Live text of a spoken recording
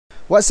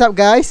What's up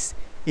guys?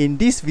 In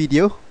this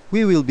video,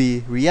 we will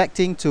be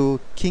reacting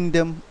to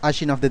Kingdom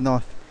Ashin of the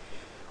North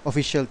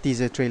official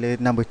teaser trailer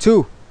number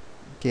 2.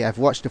 Okay, I've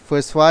watched the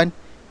first one,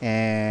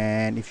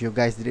 and if you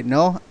guys didn't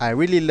know, I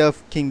really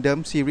love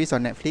Kingdom series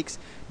on Netflix,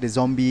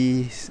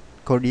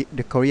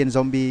 the Korean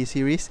zombie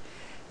series,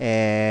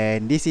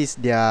 and this is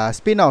their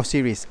spin-off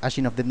series,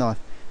 Ashin of the North,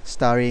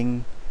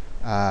 starring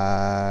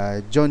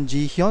Jeon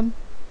Ji Hyun.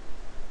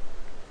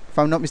 If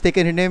I'm not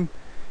mistaken her name.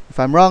 If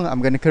I'm wrong,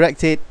 I'm gonna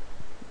correct it.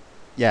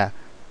 Yeah,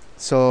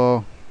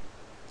 so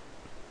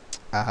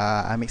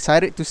I'm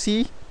excited to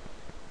see.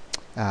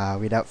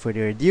 Without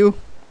further ado,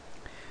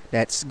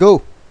 let's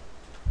go.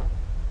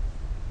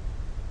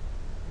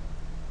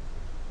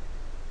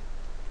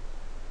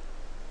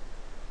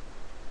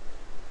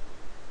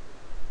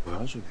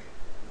 뭐야 저게?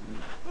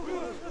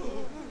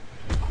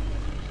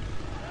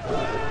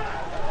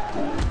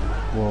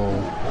 Whoa.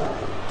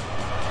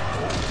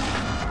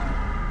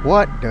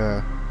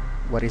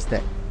 What is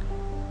that?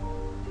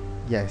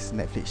 Yes,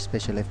 Netflix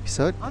special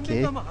episode.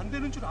 Okay. 안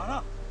되는 줄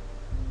알아.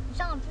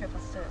 이상한 피를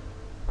봤어요.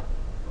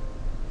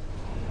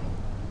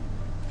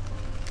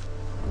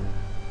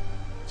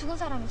 죽은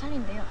사람을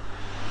살린대요.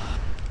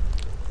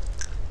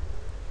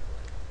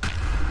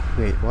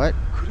 Wait, what?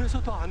 그래서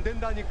더 안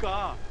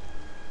된다니까.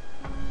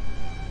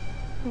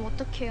 그럼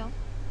어떡해요?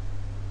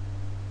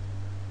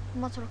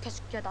 엄마 저렇게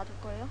죽게 놔둘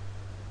거예요?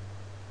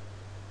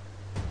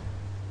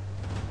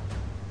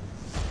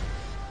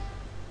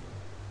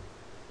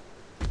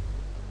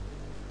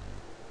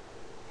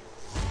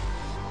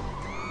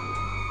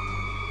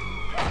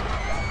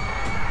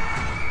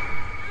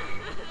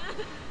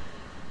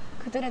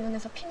 그들의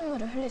눈에서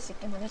피눈물을 흘릴 수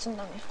있게만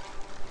해준다면.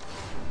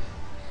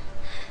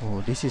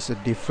 Oh, this is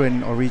a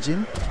different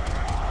origin.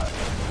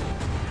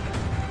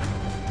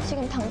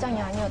 지금 당장이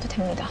아니어도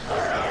됩니다.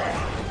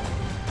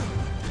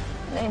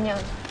 내년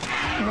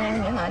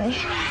아니.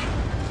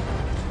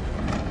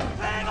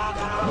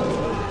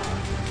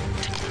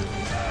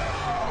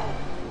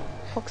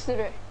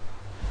 복수를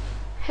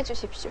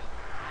해주십시오.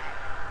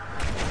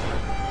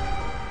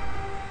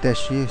 There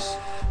she is.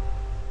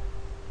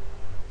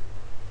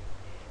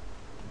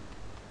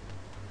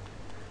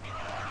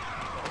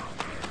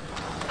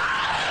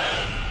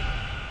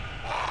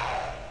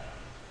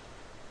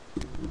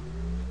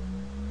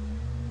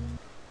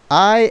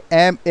 I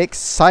am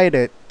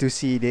excited to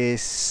see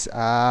this.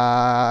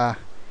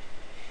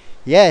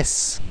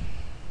 Yes,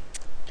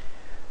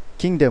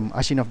 Kingdom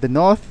Ashin of the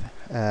North,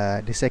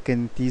 the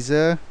second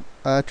teaser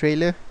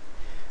trailer.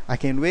 I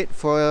can wait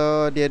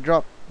for their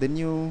drop, the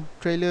new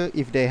trailer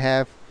if they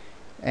have,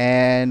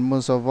 and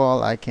most of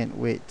all, I can't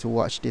wait to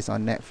watch this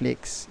on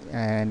Netflix.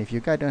 And if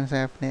you guys don't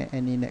have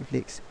any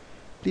Netflix,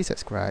 please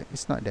subscribe.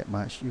 It's not that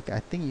much.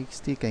 I think you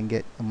still can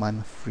get a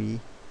month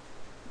free,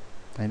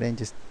 and then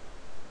just.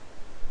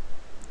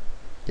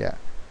 Yeah.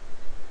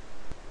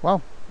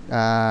 Wow.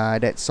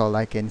 That's all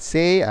I can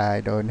say.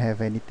 I don't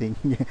have anything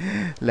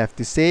left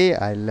to say.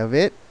 I love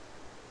it,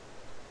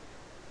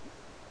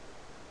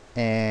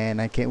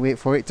 and I can't wait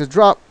for it to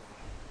drop.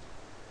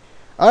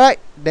 Alright,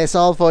 that's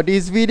all for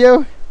this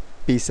video.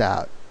 Peace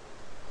out.